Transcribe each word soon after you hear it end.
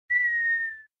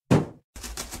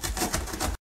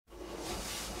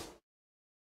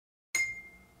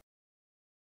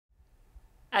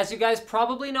As you guys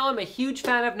probably know, I'm a huge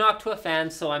fan of Noctua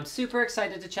fans, so I'm super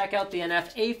excited to check out the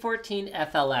NF-A14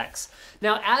 FLX.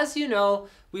 Now, as you know,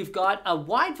 we've got a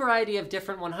wide variety of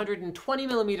different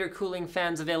 120mm cooling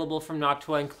fans available from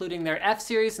Noctua, including their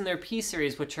F-series and their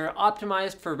P-series, which are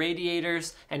optimized for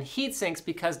radiators and heat sinks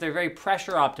because they're very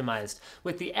pressure optimized.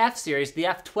 With the F-series, the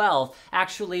F12,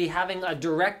 actually having a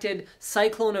directed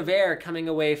cyclone of air coming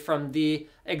away from the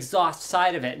exhaust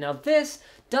side of it. Now this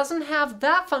doesn't have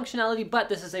that functionality, but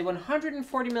this is a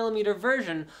 140mm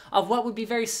version of what would be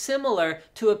very similar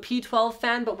to a P12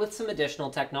 fan, but with some additional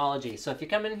technology. So if you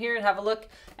come in here and have a look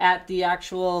at the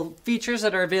actual features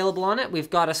that are available on it, we've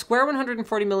got a square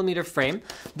 140mm frame.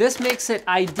 This makes it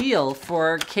ideal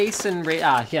for case and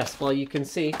yes, well you can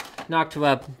see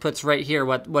Noctua puts right here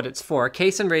what it's for.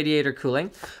 Case and radiator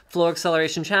cooling, flow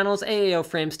acceleration channels, AAO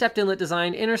frame, stepped inlet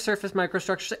design, inner surface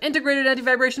microstructures, integrated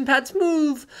anti-vibration pad,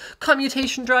 smooth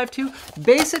commutation drive too.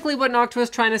 Basically what Noctua is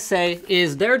trying to say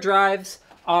is their drives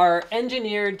are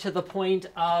engineered to the point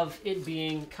of it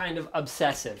being kind of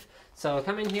obsessive. So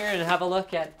come in here and have a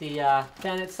look at the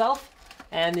fan itself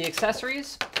and the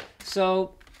accessories.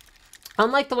 So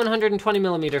unlike the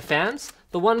 120mm fans,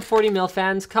 the 140mm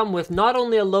fans come with not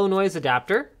only a low noise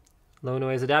adapter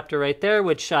right there,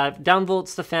 which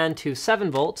downvolts the fan to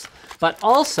 7 volts, but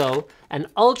also an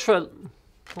ultra,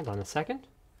 hold on a second.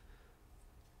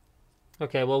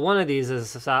 Okay, well one of these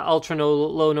is ultra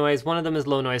low noise, one of them is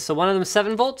low noise. So one of them is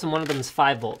 7 volts and one of them is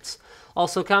 5 volts.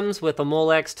 Also comes with a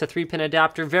Molex to 3-pin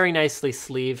adapter, very nicely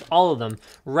sleeved, all of them,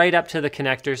 right up to the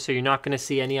connectors, so you're not going to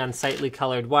see any unsightly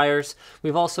colored wires.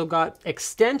 We've also got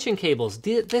extension cables.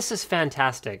 This is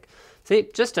fantastic. See,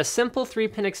 just a simple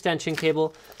 3-pin extension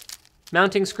cable.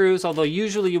 Mounting screws, although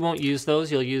usually you won't use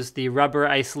those, you'll use the rubber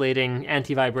isolating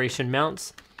anti-vibration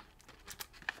mounts.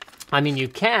 I mean, you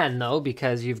can, though,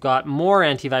 because you've got more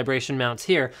anti-vibration mounts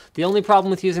here. The only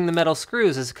problem with using the metal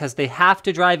screws is because they have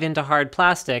to drive into hard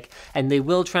plastic, and they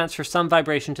will transfer some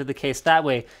vibration to the case that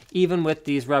way, even with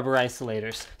these rubber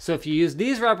isolators. So if you use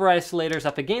these rubber isolators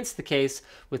up against the case,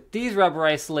 with these rubber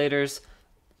isolators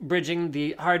bridging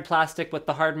the hard plastic with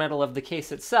the hard metal of the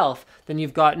case itself, then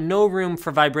you've got no room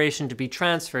for vibration to be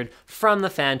transferred from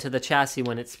the fan to the chassis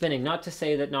when it's spinning. Not to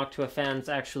say that Noctua fans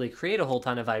actually create a whole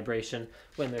ton of vibration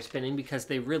when they're spinning, because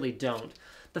they really don't.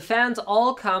 The fans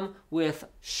all come with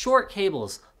short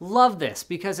cables. Love this,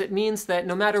 because it means that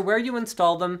no matter where you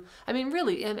install them, I mean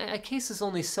really, a case is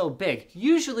only so big.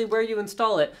 Usually where you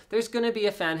install it, there's going to be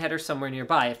a fan header somewhere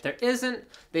nearby. If there isn't,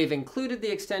 they've included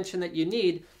the extension that you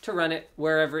need to run it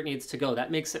wherever it needs to go.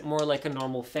 That makes it more like a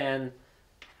normal fan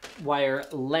wire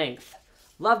length.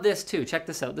 Love this too. Check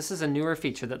this out. This is a newer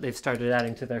feature that they've started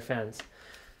adding to their fans.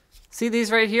 See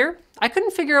these right here? I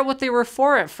couldn't figure out what they were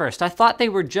for at first. I thought they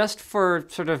were just for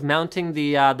sort of mounting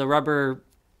the rubber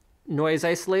noise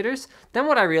isolators. Then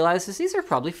what I realized is these are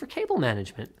probably for cable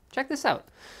management. Check this out.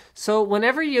 So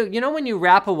whenever you know when you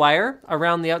wrap a wire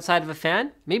around the outside of a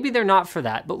fan, maybe they're not for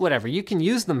that, but whatever, you can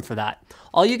use them for that.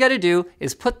 All you gotta do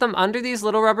is put them under these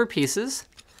little rubber pieces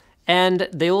and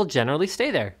they will generally stay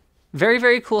there. Very,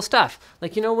 very cool stuff.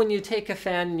 Like, you know, when you take a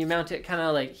fan and you mount it kind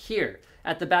of like here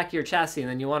at the back of your chassis, and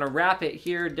then you want to wrap it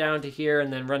here down to here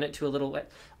and then run it to a little way.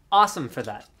 Awesome for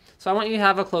that. So I want you to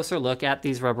have a closer look at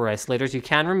these rubber isolators. You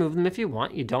can remove them if you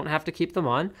want. You don't have to keep them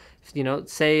on. You know,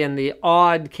 say in the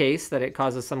odd case that it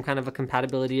causes some kind of a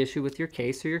compatibility issue with your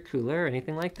case or your cooler or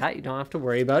anything like that, you don't have to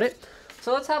worry about it.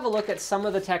 So let's have a look at some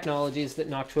of the technologies that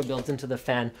Noctua builds into the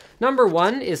fan. Number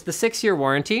one is the 6-year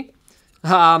warranty.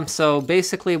 So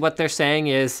basically what they're saying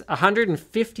is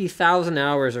 150,000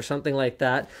 hours or something like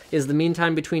that is the mean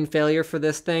time between failure for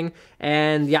this thing.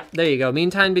 And yeah, there you go.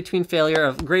 Mean time between failure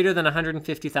of greater than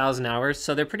 150,000 hours.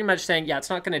 So they're pretty much saying, yeah,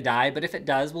 it's not going to die, but if it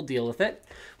does, we'll deal with it.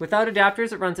 Without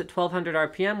adapters, it runs at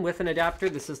 1200 RPM. With an adapter,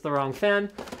 this is the wrong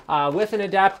fan. With an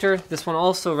adapter, this one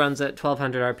also runs at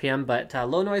 1200 RPM, but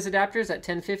low noise adapters at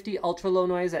 1050, ultra low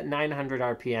noise at 900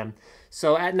 RPM.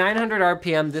 So at 900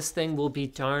 RPM, this thing will be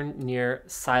darn near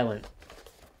silent.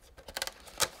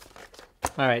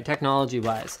 All right,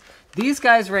 technology-wise. These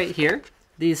guys right here,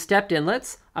 these stepped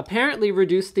inlets, apparently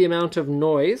reduce the amount of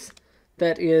noise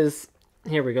that is,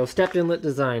 here we go, stepped inlet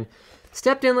design.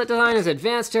 Stepped inlet design is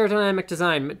advanced aerodynamic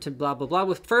design to blah, blah,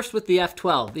 blah, first with the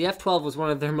F12. The F12 was one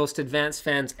of their most advanced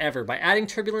fans ever. By adding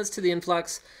turbulence to the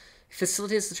influx,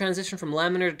 facilitates the transition from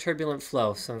laminar to turbulent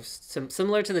flow. So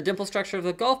similar to the dimple structure of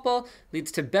the golf ball,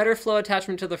 leads to better flow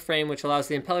attachment to the frame, which allows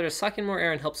the impeller to suck in more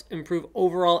air and helps improve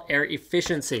overall air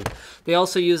efficiency. They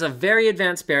also use a very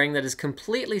advanced bearing that is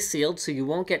completely sealed, so you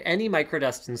won't get any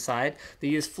microdust inside. They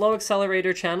use flow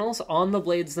accelerator channels on the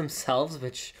blades themselves,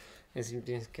 which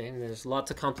Okay, there's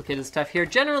lots of complicated stuff here.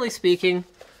 Generally speaking,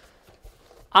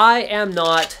 I am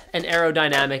not an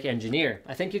aerodynamic engineer.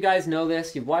 I think you guys know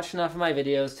this. You've watched enough of my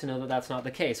videos to know that that's not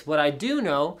the case. What I do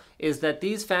know is that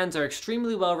these fans are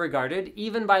extremely well regarded,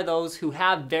 even by those who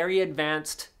have very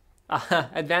advanced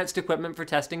equipment for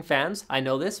testing fans. I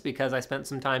know this because I spent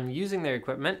some time using their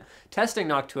equipment, testing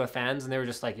Noctua fans, and they were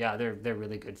just like, yeah, they're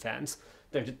really good fans.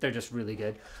 They're just really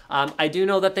good. I do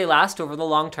know that they last over the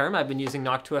long term. I've been using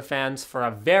Noctua fans for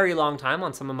a very long time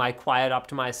on some of my quiet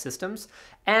optimized systems.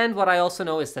 And what I also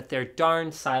know is that they're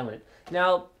darn silent.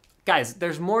 Now, guys,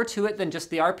 there's more to it than just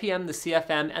the RPM, the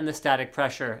CFM, and the static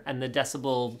pressure and the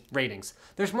decibel ratings.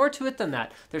 There's more to it than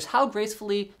that. There's how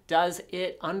gracefully does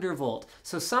it undervolt.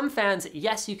 So some fans,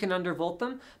 yes, you can undervolt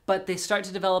them, but they start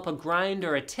to develop a grind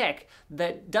or a tick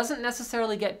that doesn't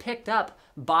necessarily get picked up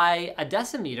by a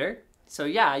decimeter. So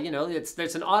yeah, you know,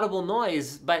 there's an audible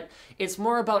noise, but it's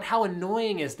more about how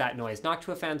annoying is that noise.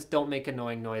 Noctua fans don't make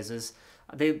annoying noises.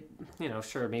 They, you know,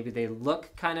 sure, maybe they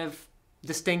look kind of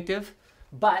distinctive,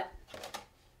 but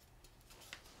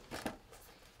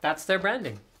that's their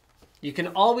branding. You can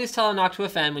always tell a Noctua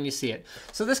fan when you see it.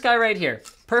 So this guy right here,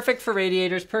 perfect for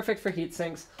radiators, perfect for heat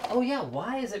sinks. Oh yeah,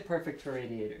 why is it perfect for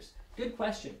radiators? Good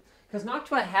question. Because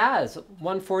Noctua has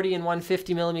 140 and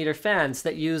 150 millimeter fans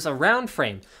that use a round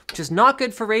frame, which is not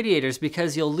good for radiators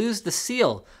because you'll lose the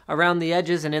seal around the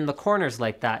edges and in the corners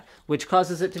like that, which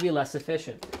causes it to be less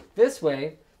efficient. This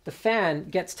way, the fan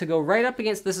gets to go right up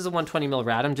against, this is a 120 mil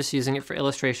rad, I'm just using it for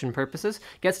illustration purposes,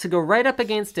 gets to go right up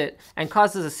against it and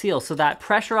causes a seal. So that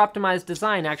pressure optimized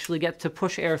design actually gets to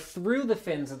push air through the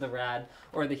fins of the rad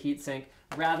or the heatsink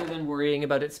rather than worrying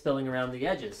about it spilling around the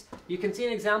edges. You can see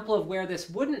an example of where this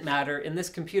wouldn't matter in this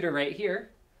computer right here.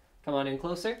 Come on in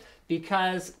closer.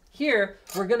 Because here,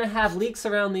 we're gonna have leaks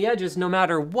around the edges no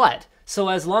matter what. So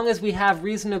as long as we have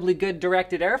reasonably good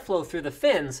directed airflow through the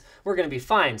fins, we're gonna be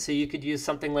fine. So you could use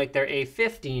something like their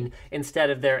A15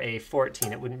 instead of their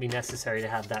A14. It wouldn't be necessary to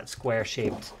have that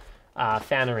square-shaped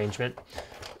fan arrangement.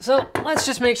 So let's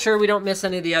just make sure we don't miss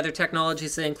any of the other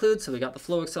technologies they include. So we got the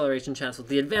flow acceleration channels with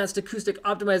the advanced acoustic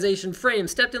optimization frame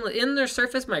stepped in their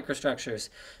surface microstructures.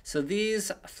 So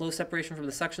these flow separation from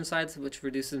the suction sides, which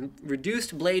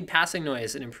reduced blade passing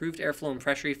noise and improved airflow and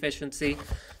pressure efficiency.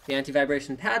 The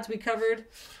anti-vibration pads we covered.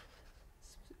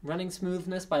 Running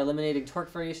smoothness by eliminating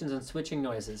torque variations and switching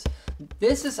noises.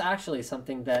 This is actually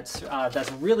something that's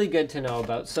really good to know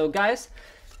about. So guys,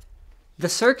 the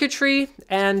circuitry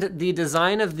and the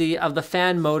design of the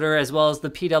fan motor, as well as the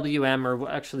PWM, or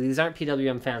actually these aren't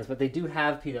PWM fans, but they do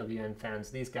have PWM fans,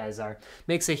 these guys are,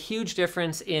 makes a huge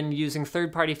difference in using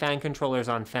third-party fan controllers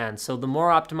on fans. So the more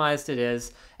optimized it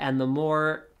is, and the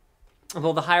more,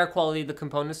 well, the higher quality the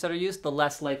components that are used, the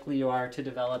less likely you are to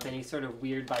develop any sort of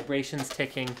weird vibrations,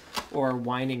 ticking, or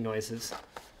whining noises.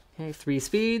 Okay, 3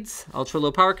 speeds,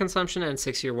 ultra-low power consumption, and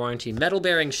 6-year warranty.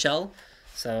 Metal-bearing shell.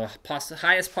 So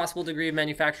highest possible degree of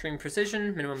manufacturing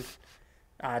precision, minimum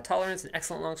tolerance, and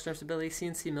excellent long-term stability.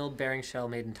 CNC milled bearing shell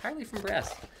made entirely from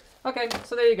brass. Okay,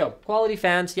 so there you go. Quality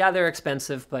fans. Yeah, they're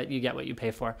expensive, but you get what you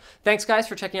pay for. Thanks, guys,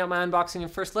 for checking out my unboxing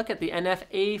and first look at the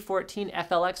NF-A14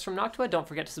 FLX from Noctua. Don't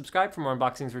forget to subscribe for more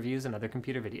unboxings, reviews, and other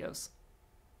computer videos.